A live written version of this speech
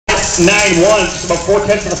9-1, just about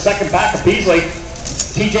 4/10 of a second back of Beasley.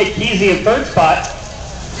 TJ Kesey in third spot.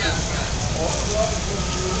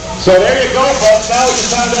 So there you go, folks. Now we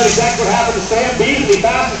just found out exactly what happened to Sam Beasley.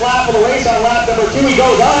 Fastest lap of the race on lap number 2. He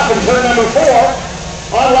goes off in turn number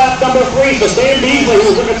 4 on lap number 3. So Sam Beasley,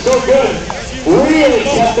 who was looking so good, really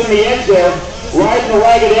kept in the edge there, riding the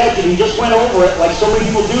ragged edge, and he just went over it like so many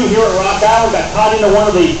people do here at Rock Island. Got caught into one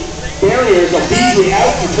of the barriers of Beasley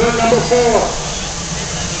out in turn number 4.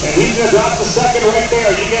 And he's going to drop the second right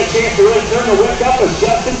there. You get a chance to really turn the whip up as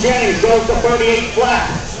Justin Jennings goes to 38 flat.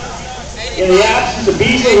 In the absence of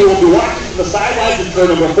Beasley, who will be watching from the sidelines in turn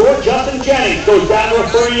number 4, Justin Jennings goes down to a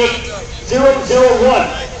 38.001.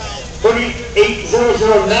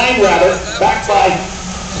 38.009 rather, back by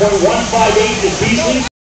 .158 is Beasley.